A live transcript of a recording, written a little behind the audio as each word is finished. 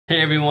Hey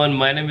everyone,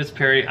 my name is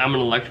Pary. I'm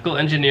an electrical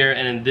engineer,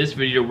 and in this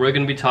video we're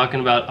going to be talking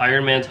about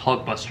Iron Man's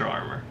Hulkbuster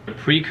armor. The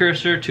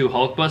precursor to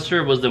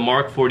Hulkbuster was the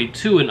Mark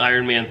 42 in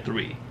Iron Man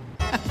 3.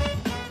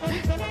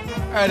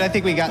 Alright, I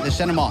think we got this.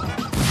 Send them all.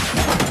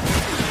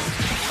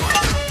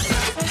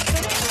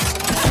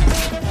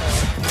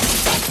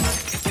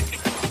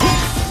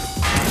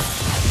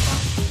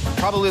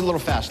 Probably a little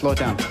fast. Slow it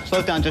down. Slow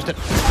it down just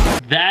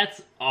a...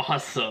 That's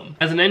awesome.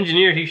 As an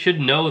engineer, he should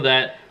know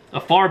that a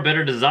far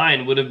better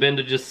design would have been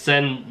to just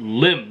send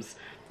limbs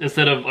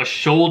instead of a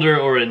shoulder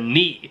or a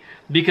knee,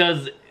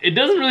 because it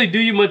doesn't really do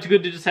you much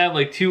good to just have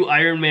like two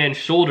Iron Man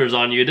shoulders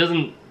on you. It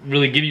doesn't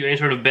really give you any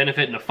sort of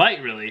benefit in a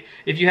fight, really.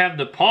 If you have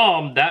the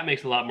palm, that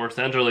makes a lot more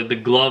sense, or like the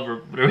glove or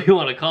whatever you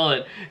want to call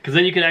it, because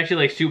then you can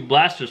actually like shoot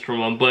blasters from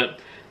them.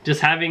 But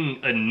just having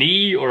a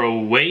knee or a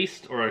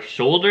waist or a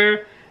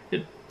shoulder,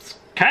 it's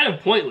kind of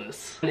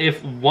pointless.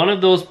 If one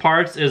of those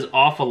parts is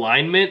off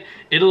alignment,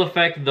 it'll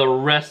affect the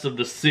rest of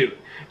the suit.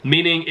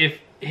 Meaning if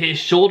his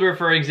shoulder,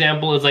 for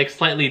example, is like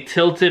slightly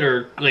tilted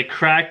or like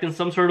cracked in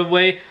some sort of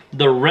way,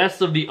 the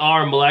rest of the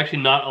arm will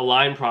actually not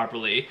align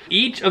properly.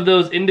 Each of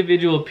those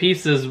individual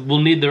pieces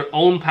will need their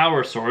own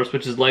power source,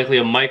 which is likely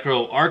a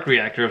micro arc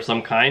reactor of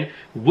some kind,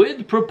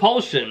 with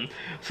propulsion,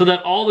 so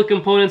that all the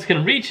components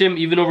can reach him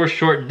even over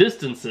short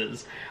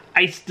distances.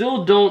 I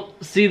still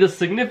don't see the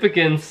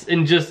significance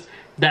in just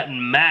that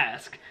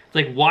mask.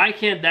 Like, why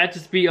can't that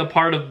just be a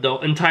part of the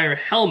entire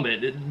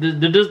helmet?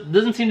 There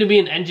doesn't seem to be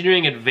an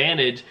engineering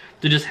advantage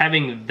to just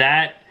having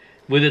that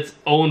with its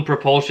own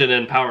propulsion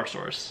and power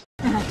source.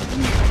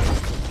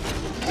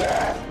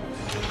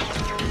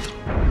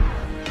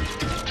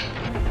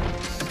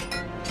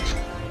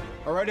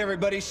 All right,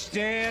 everybody,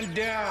 stand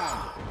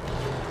down.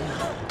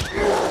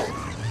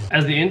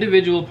 As the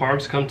individual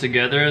parts come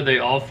together, they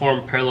all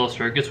form parallel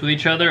circuits with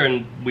each other,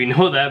 and we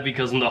know that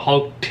because when the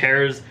Hulk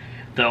tears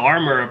the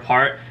armor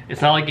apart,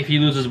 it's not like if he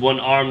loses one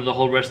arm, the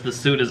whole rest of the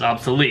suit is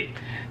obsolete.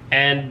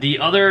 And the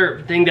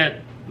other thing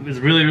that is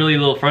really a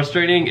little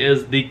frustrating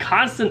is the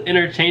constant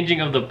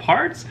interchanging of the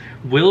parts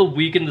will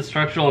weaken the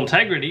structural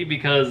integrity,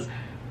 because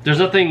there's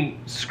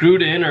nothing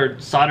screwed in or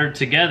soldered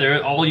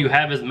together. All you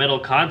have is metal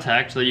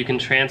contact so that you can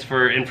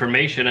transfer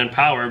information and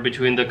power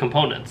between the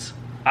components.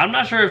 I'm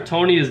not sure if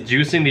Tony is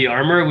juicing the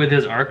armor with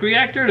his arc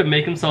reactor to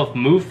make himself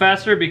move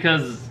faster,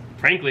 because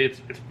frankly it's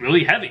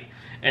really heavy.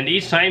 And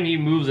each time he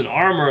moves an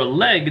arm or a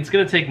leg, it's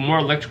going to take more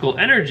electrical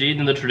energy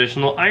than the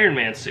traditional Iron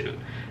Man suit.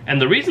 And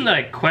the reason that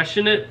I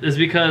question it is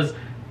because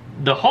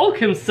the Hulk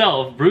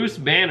himself, Bruce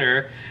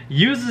Banner,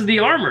 uses the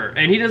armor,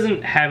 and he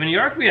doesn't have any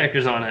arc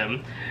reactors on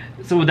him.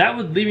 So that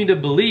would lead me to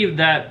believe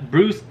that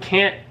Bruce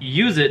can't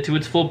use it to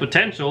its full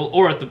potential,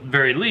 or at the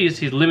very least,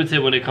 he's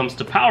limited when it comes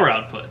to power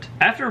output.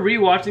 After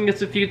rewatching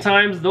this a few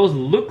times, those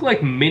look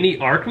like mini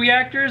arc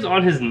reactors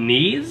on his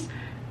knees,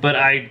 but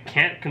I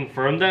can't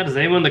confirm that. Does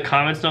anyone in the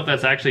comments know if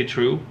that's actually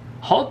true?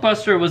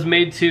 Hulkbuster was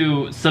made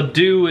to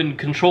subdue and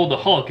control the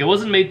Hulk. It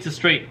wasn't made to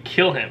straight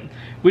kill him,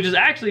 which is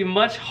actually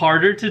much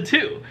harder to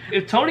do.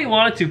 If Tony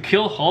wanted to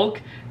kill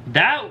Hulk,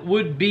 that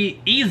would be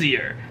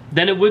easier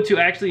than it would to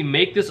actually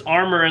make this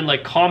armor and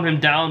like calm him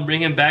down,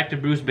 bring him back to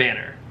Bruce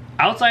Banner.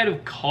 Outside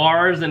of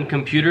cars and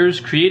computers,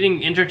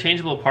 creating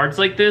interchangeable parts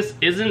like this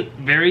isn't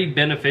very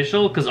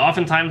beneficial, because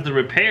oftentimes the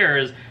repair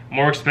is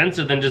more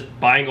expensive than just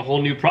buying a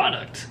whole new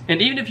product.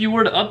 And even if you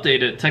were to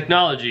update it,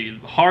 technology,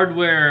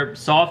 hardware,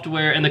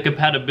 software, and the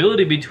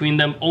compatibility between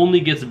them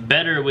only gets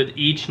better with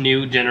each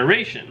new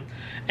generation.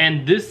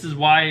 And this is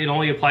why it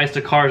only applies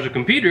to cars or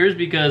computers,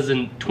 because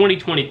in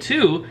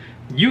 2022,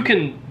 you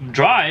can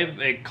drive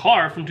a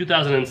car from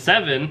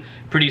 2007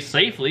 pretty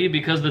safely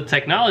because the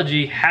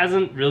technology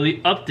hasn't really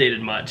updated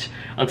much.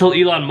 Until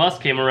Elon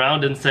Musk came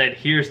around and said,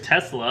 here's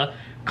Tesla,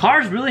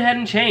 cars really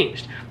hadn't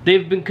changed.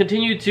 They've been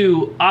continued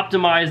to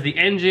optimize the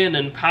engine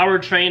and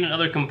powertrain and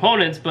other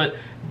components, but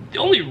the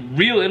only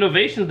real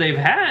innovations they've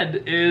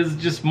had is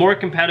just more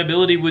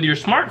compatibility with your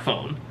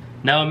smartphone.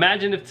 Now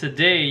imagine if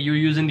today you're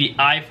using the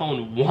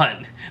iPhone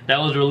 1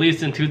 that was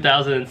released in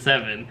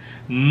 2007.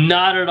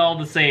 Not at all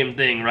the same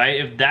thing,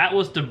 right? If that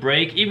was to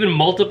break even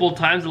multiple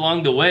times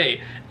along the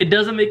way, it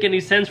doesn't make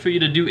any sense for you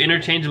to do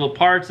interchangeable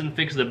parts and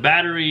fix the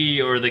battery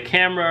or the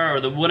camera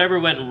or the whatever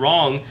went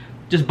wrong.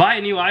 Just buy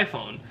a new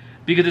iPhone,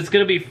 because it's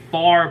going to be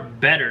far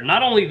better.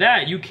 Not only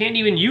that, you can't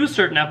even use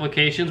certain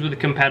applications with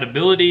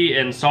compatibility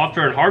and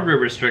software and hardware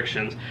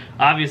restrictions.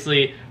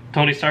 Obviously,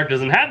 Tony Stark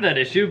doesn't have that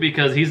issue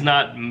because he's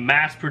not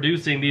mass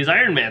producing these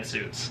Iron Man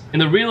suits. In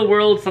the real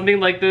world, something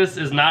like this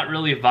is not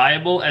really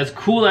viable. As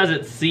cool as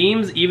it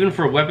seems, even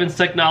for weapons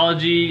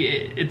technology,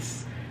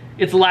 it's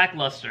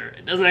lackluster.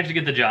 It doesn't actually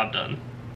get the job done.